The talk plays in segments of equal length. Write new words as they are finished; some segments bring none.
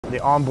The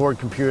onboard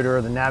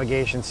computer, the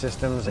navigation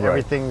systems,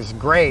 everything's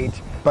great,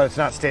 but it's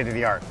not state of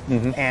the art.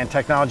 And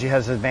technology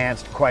has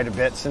advanced quite a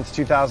bit since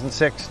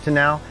 2006 to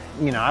now.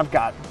 You know, I've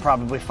got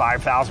probably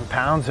 5,000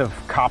 pounds of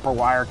copper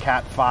wire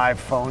Cat5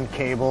 phone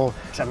cable.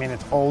 I mean,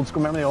 it's old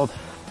school. Remember the old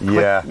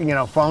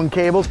click, phone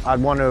cables?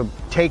 I'd want to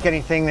take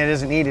anything that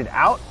isn't needed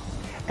out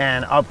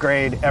and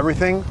upgrade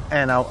everything,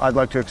 and I'd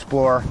like to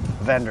explore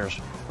vendors.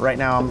 Right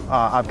now,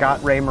 I've got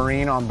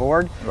Raymarine on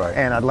board,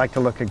 and I'd like to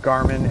look at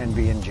Garmin and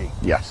B&G.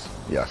 Yes.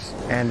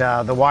 And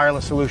the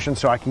wireless solution,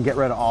 so I can get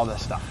rid of all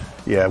this stuff.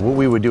 Yeah, what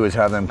we would do is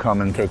have them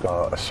come and take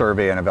a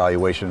survey and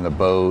evaluation of the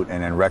boat,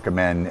 and then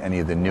recommend any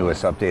of the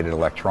newest updated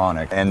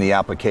electronics and the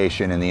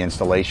application and the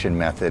installation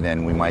method,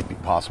 and we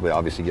might possibly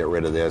obviously get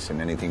rid of this and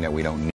anything that we don't need.